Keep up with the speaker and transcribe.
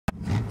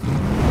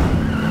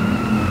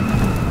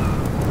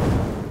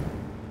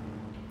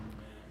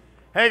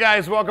Hey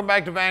guys, welcome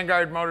back to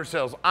Vanguard Motor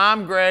Sales.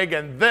 I'm Greg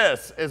and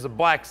this is a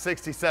black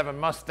 67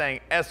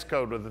 Mustang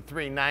S-code with a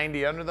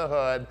 390 under the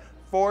hood,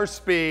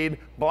 4-speed,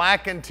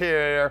 black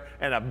interior,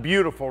 and a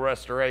beautiful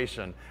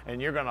restoration.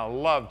 And you're gonna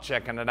love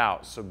checking it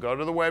out. So go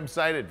to the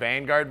website at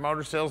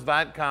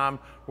vanguardmotorsales.com.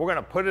 We're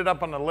gonna put it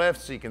up on the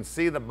lift so you can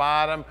see the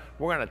bottom.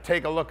 We're gonna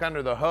take a look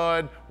under the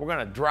hood. We're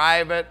gonna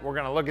drive it. We're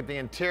gonna look at the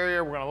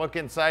interior. We're gonna look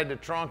inside the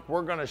trunk.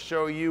 We're gonna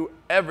show you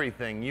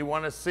everything you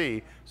wanna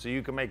see so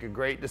you can make a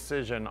great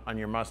decision on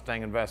your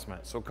Mustang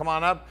investment. So come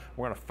on up.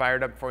 We're gonna fire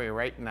it up for you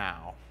right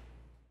now.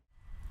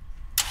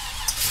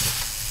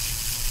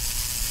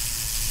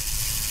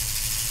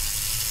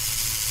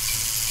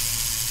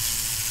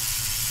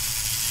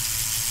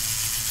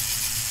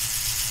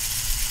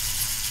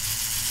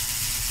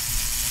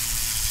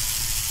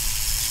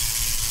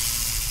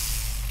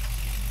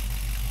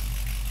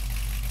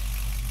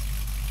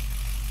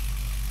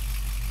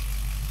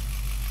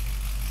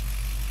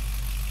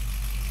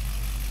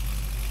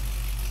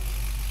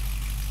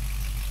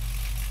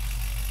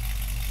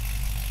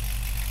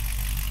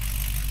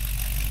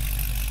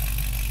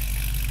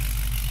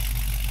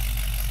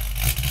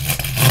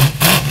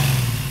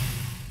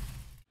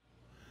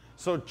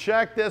 So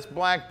check this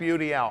black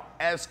beauty out.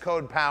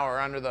 S-code power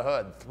under the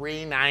hood,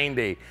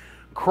 390.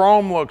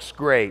 Chrome looks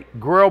great.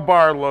 Grill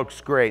bar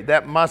looks great.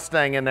 That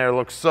Mustang in there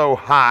looks so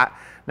hot.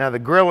 Now the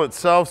grill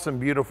itself's in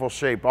beautiful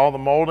shape. All the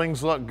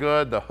moldings look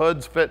good. The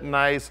hood's fitting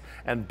nice.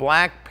 And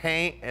black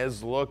paint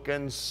is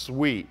looking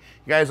sweet.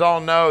 You guys all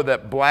know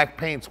that black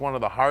paint's one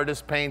of the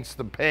hardest paints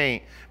to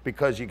paint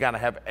because you gotta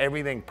have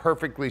everything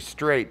perfectly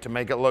straight to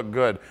make it look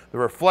good. The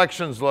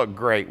reflections look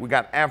great. We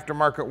got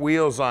aftermarket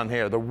wheels on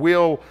here.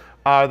 The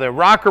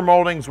rocker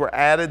moldings were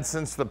added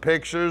since the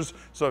pictures,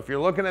 so if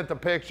you're looking at the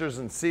pictures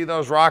and see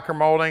those rocker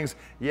moldings,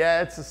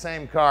 yeah, it's the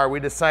same car.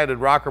 We decided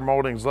rocker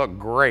moldings look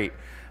great.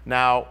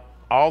 Now,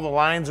 all the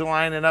lines are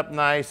lining up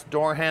nice.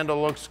 Door handle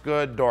looks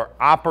good. Door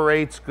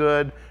operates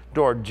good.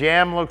 Door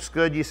jamb looks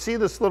good. You see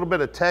this little bit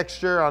of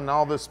texture on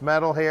all this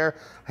metal here.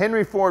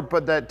 Henry Ford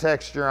put that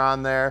texture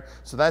on there,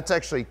 so that's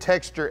actually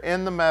texture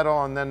in the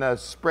metal and then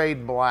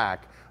sprayed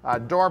black.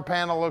 Door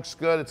panel looks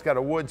good. It's got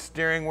a wood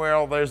steering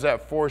wheel. There's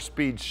that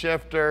 4-speed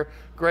shifter.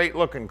 Great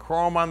looking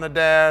chrome on the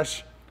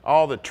dash.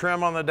 All the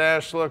trim on the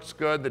dash looks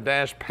good. The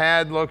dash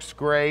pad looks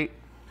great.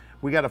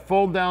 We got a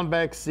fold down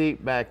back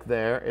seat back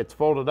there. It's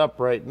folded up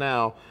right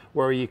now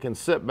where you can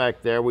sit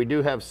back there. We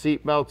do have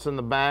seat belts in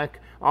the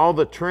back. All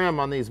the trim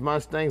on these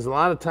Mustangs, a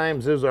lot of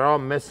times those are all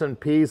missing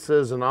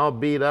pieces and all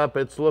beat up.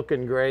 It's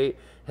looking great.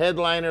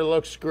 Headliner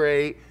looks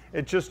great.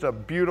 It's just a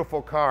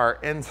beautiful car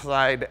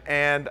inside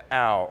and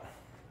out.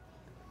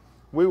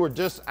 We were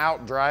just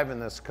out driving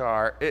this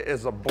car. It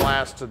is a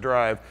blast to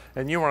drive.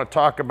 And you want to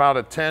talk about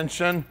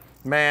attention?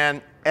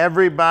 Man,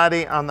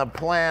 everybody on the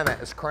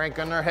planet is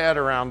cranking their head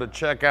around to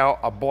check out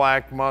a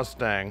black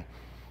Mustang.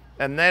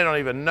 And they don't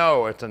even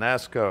know it's an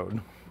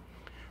S-code.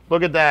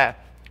 Look at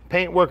that.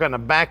 Paintwork on the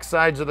back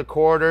sides of the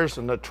quarters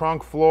and the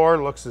trunk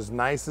floor looks as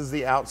nice as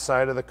the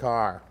outside of the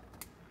car.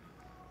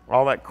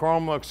 All that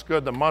chrome looks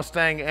good. The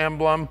Mustang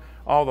emblem,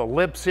 all the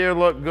lips here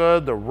look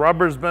good. The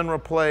rubber's been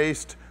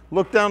replaced.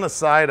 Look down the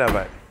side of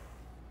it.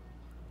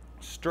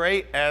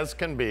 Straight as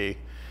can be.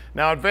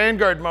 Now at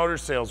Vanguard Motor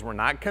Sales, we're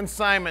not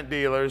consignment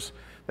dealers.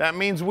 That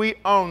means we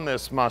own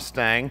this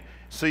Mustang,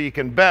 so you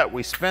can bet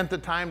we spent the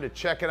time to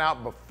check it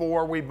out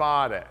before we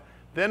bought it.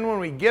 Then when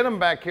we get them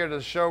back here to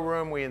the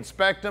showroom, we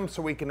inspect them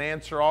so we can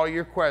answer all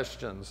your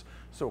questions.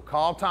 So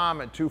call Tom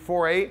at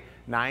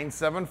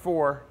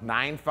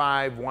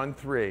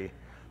 248-974-9513.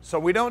 So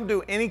we don't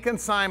do any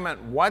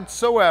consignment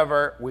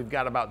whatsoever. We've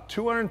got about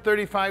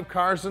 235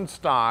 cars in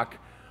stock.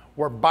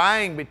 We're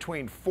buying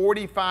between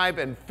 45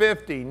 and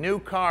 50 new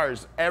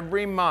cars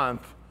every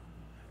month.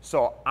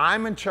 So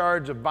I'm in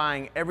charge of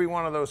buying every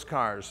one of those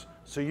cars.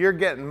 So you're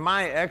getting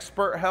my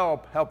expert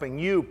help helping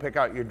you pick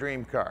out your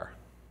dream car.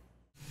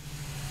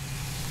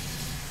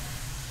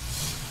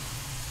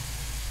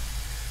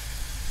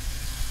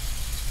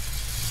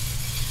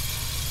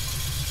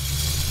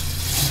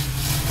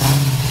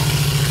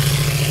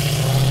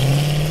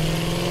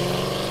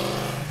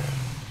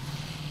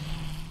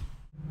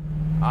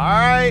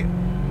 All right,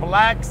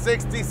 black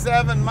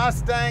 67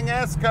 Mustang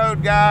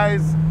S-code,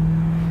 guys.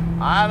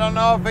 I don't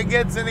know if it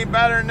gets any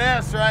better than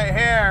this right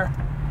here.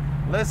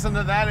 Listen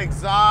to that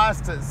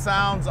exhaust, it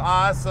sounds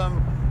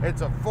awesome.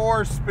 It's a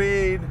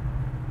 4-speed,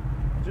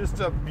 just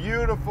a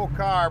beautiful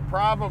car,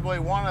 probably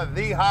one of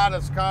the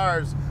hottest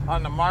cars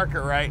on the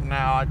market right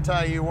now. I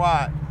tell you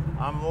what,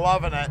 I'm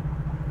loving it.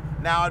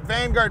 Now at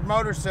Vanguard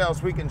Motor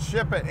Sales, we can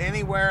ship it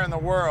anywhere in the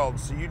world,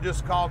 so you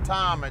just call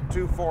Tom at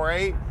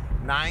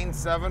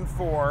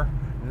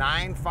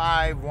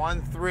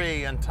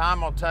 248-974-9513 and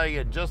Tom will tell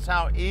you just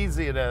how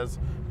easy it is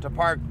to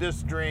park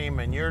this dream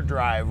in your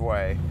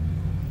driveway.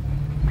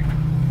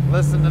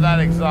 Listen to that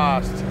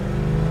exhaust.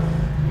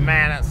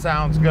 Man, it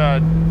sounds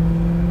good.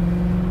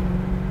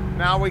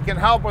 Now we can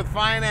help with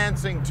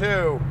financing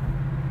too.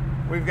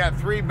 We've got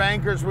 3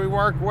 bankers we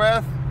work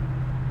with.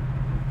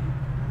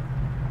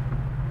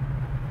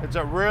 It's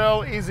a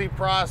real easy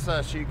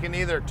process. You can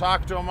either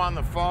talk to them on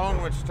the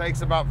phone, which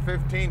takes about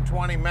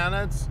 15-20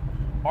 minutes,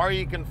 or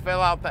you can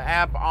fill out the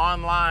app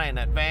online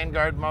at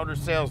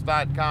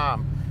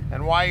vanguardmotorsales.com.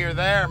 And while you're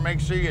there, make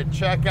sure you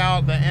check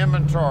out the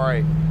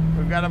inventory.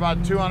 We've got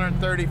about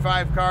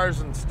 235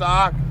 cars in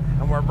stock,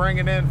 and we're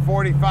bringing in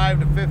 45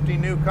 to 50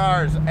 new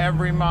cars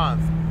every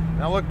month.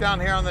 Now look down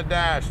here on the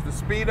dash. The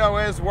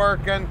speedo is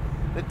working.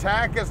 The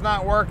tack is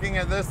not working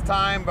at this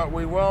time, but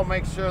we will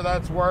make sure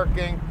that's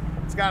working.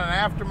 It's got an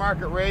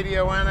aftermarket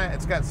radio in it.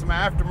 It's got some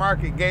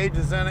aftermarket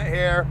gauges in it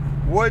here,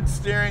 wood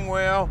steering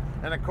wheel,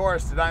 and of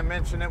course, did I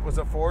mention it was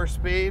a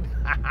 4-speed?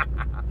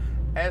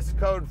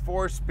 S-code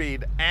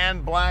 4-speed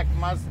and black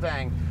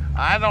Mustang.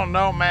 I don't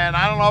know, man.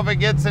 I don't know if it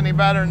gets any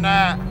better than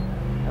that.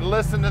 And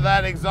listen to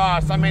that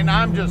exhaust. I mean,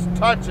 I'm just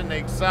touching the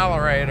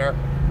accelerator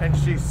and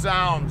she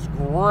sounds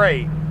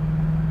great.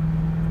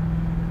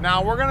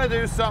 Now, we're gonna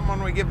do something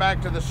when we get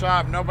back to the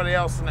shop nobody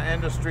else in the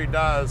industry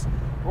does.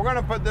 We're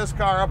gonna put this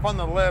car up on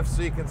the lift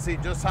so you can see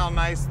just how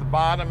nice the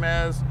bottom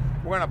is.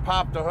 We're gonna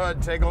pop the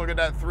hood, take a look at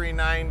that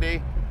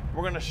 390.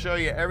 We're gonna show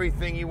you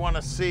everything you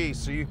wanna see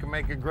so you can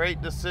make a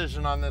great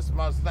decision on this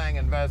Mustang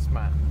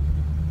investment.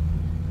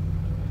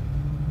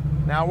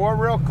 Now, we're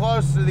real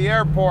close to the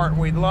airport.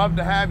 We'd love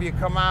to have you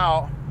come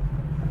out.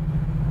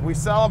 We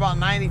sell about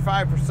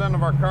 95%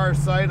 of our cars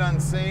sight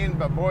unseen,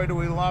 but boy, do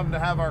we love to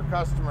have our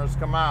customers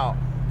come out.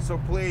 So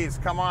please,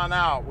 come on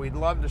out. We'd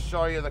love to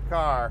show you the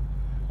car.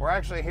 We're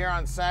actually here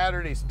on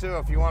Saturdays too.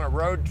 If you want to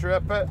road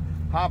trip it,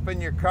 hop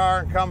in your car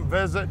and come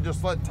visit.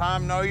 Just let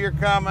Tom know you're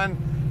coming.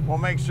 We'll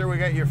make sure we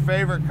got your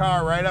favorite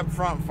car right up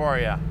front for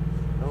you.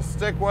 It'll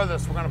stick with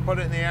us. We're gonna put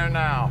it in the air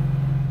now.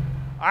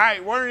 All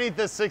right, we're underneath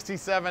this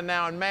 67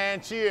 now, and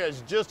man, she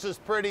is just as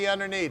pretty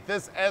underneath.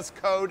 This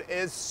S-code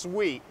is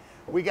sweet.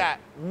 We got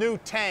new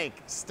tank,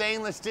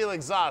 stainless steel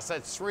exhaust,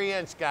 that's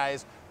 3-inch,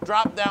 guys.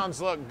 Drop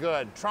downs look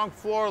good, trunk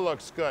floor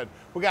looks good.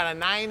 We got a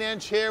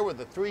 9-inch here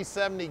with a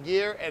 370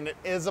 gear, and it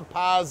is a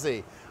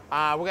posi.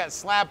 We got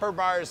slapper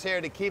bars here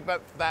to keep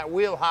up that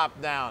wheel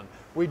hop down.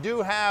 We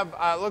do have,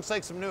 looks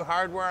like some new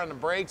hardware on the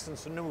brakes and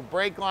some new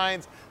brake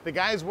lines. The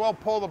guys will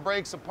pull the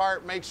brakes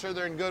apart, make sure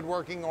they're in good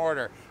working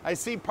order. I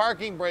see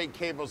parking brake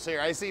cables here.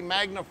 I see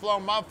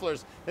MagnaFlow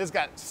mufflers. It's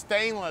got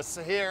stainless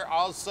here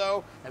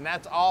also, and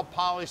that's all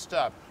polished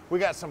up. We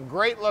got some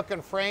great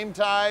looking frame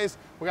ties.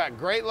 We got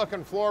great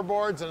looking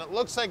floorboards, and it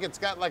looks like it's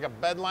got like a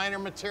bed liner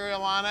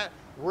material on it.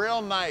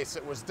 Real nice.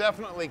 It was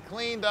definitely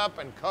cleaned up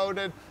and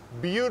coated.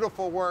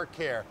 Beautiful work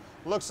here.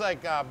 Looks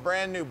like a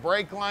brand new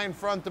brake line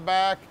front to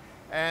back.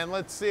 And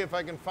let's see if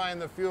I can find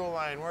the fuel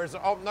line. Where's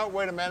the, oh, no,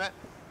 wait a minute.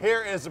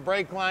 Here is the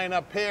brake line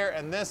up here,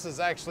 and this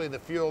is actually the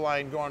fuel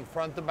line going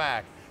front to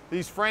back.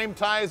 These frame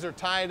ties are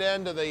tied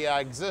into the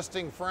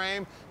existing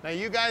frame. Now,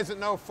 you guys that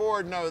know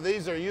Ford know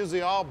these are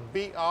usually all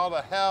beat all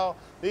to hell.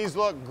 These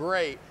look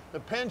great. The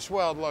pinch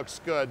weld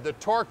looks good. The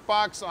torque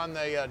box on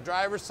the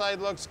driver's side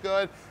looks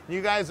good.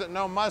 You guys that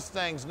know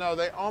Mustangs know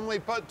they only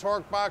put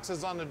torque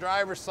boxes on the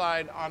driver's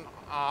side on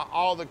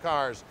all the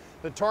cars.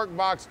 The torque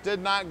box did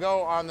not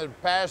go on the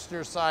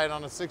passenger side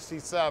on a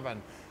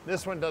 67.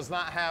 This one does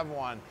not have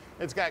one.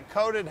 It's got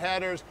coated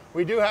headers.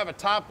 We do have a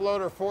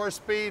Toploader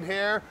 4-speed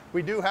here.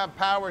 We do have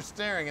power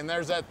steering, and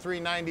there's that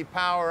 390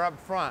 power up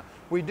front.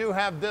 We do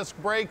have disc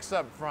brakes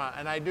up front,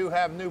 and I do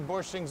have new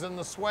bushings in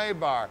the sway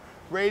bar.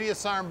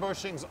 Radius arm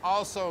bushings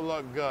also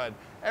look good.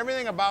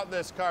 Everything about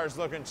this car is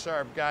looking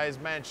sharp, guys.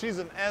 Man, she's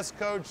an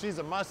S-code, she's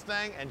a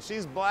Mustang, and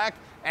she's black,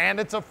 and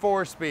it's a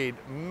 4-speed.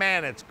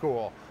 Man, it's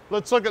cool.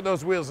 Let's look at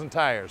those wheels and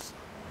tires.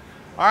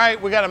 All right,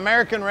 we got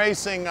American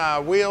Racing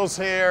wheels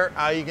here.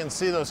 You can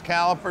see those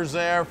calipers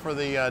there for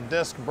the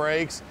disc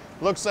brakes.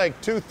 Looks like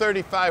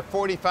 235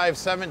 45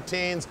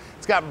 17s.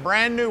 It's got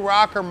brand new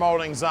rocker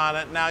moldings on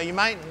it. Now, you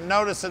might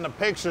notice in the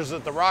pictures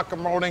that the rocker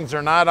moldings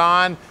are not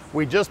on.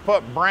 We just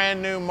put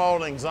brand new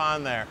moldings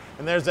on there.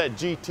 And there's that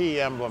GT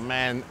emblem,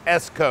 man.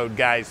 S-code,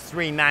 guys,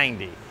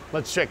 390.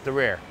 Let's check the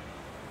rear.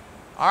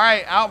 All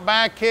right, out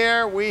back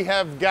here, we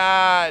have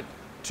got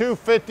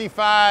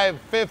 255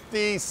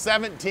 50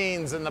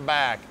 17s in the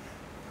back.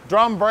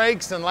 Drum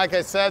brakes, and like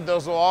I said,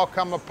 those will all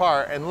come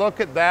apart. And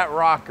look at that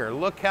rocker.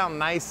 Look how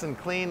nice and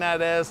clean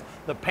that is.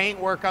 The paint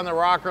work on the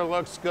rocker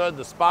looks good.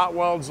 The spot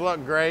welds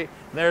look great.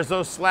 There's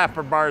those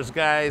slapper bars,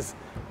 guys.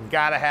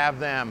 Gotta have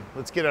them.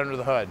 Let's get under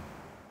the hood.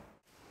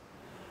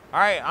 All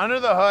right, under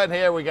the hood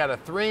here, we got a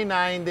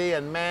 390,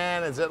 and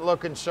man, is it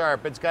looking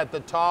sharp. It's got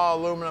the tall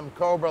aluminum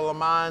Cobra Le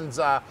Mans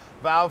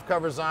valve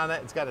covers on it.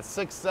 It's got a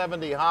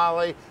 670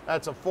 Holley.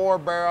 That's a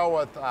 4-barrel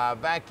with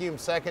vacuum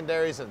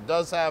secondaries. It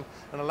does have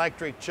an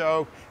electric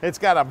choke. It's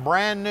got a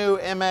brand new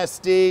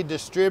MSD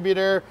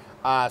distributor,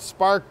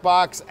 spark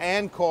box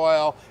and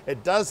coil.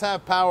 It does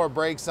have power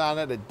brakes on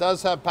it. It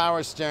does have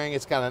power steering.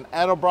 It's got an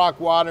Edelbrock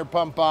water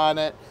pump on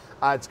it.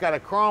 It's got a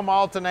chrome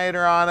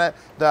alternator on it.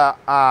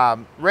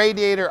 The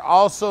radiator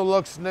also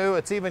looks new.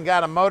 It's even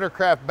got a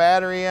Motorcraft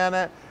battery in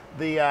it.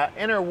 The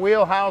inner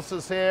wheelhouse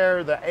is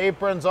here. The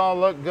aprons all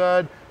look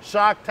good.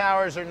 Shock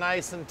towers are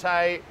nice and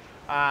tight.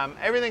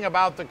 Everything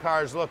about the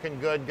car is looking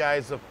good,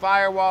 guys. The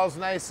firewall's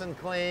nice and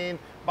clean.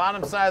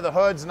 Bottom side of the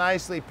hood's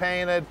nicely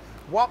painted.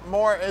 What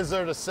more is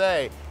there to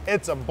say?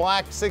 It's a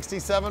black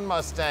 67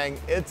 Mustang.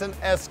 It's an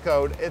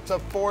S-code. It's a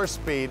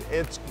 4-speed.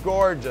 It's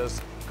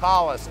gorgeous.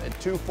 Call us at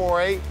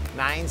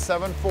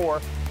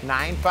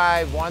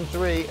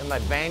 248-974-9513 and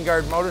let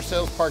Vanguard Motor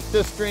Sales park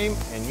this dream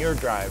in your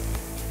drive.